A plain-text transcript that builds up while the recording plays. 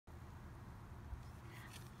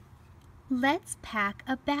Let's pack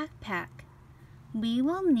a backpack. We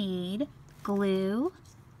will need glue,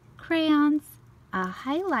 crayons, a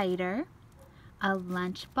highlighter, a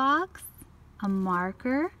lunchbox, a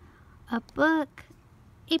marker, a book,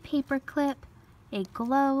 a paper clip, a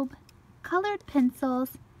globe, colored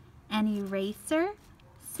pencils, an eraser,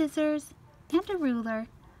 scissors, and a ruler.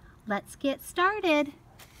 Let's get started.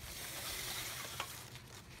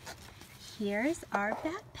 Here's our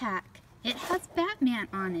backpack. It has Batman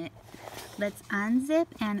on it. Let's unzip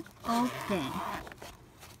and open.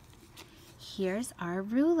 Here's our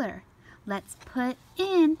ruler. Let's put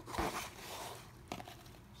in.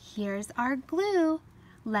 Here's our glue.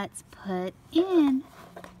 Let's put in.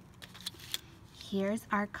 Here's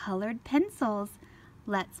our colored pencils.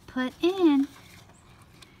 Let's put in.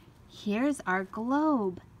 Here's our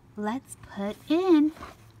globe. Let's put in.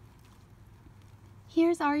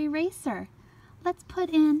 Here's our eraser. Let's put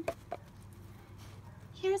in.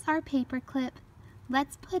 Here's our paper clip.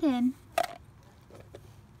 Let's put in.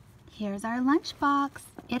 Here's our lunchbox.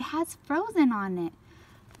 It has Frozen on it.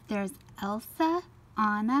 There's Elsa,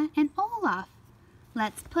 Anna, and Olaf.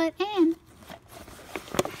 Let's put in.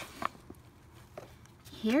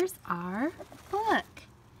 Here's our book.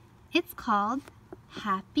 It's called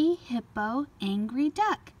Happy Hippo, Angry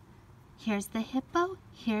Duck. Here's the hippo,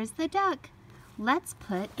 here's the duck. Let's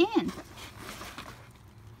put in.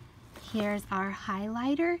 Here's our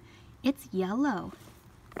highlighter. It's yellow.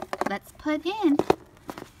 Let's put in.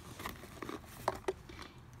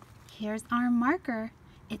 Here's our marker.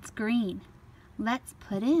 It's green. Let's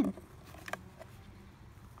put in.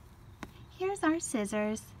 Here's our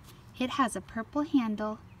scissors. It has a purple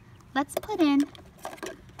handle. Let's put in.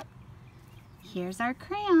 Here's our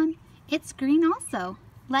crayon. It's green also.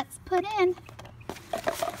 Let's put in.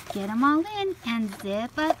 Get them all in and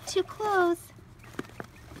zip up to close.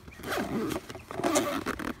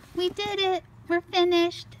 We did it. We're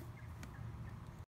finished.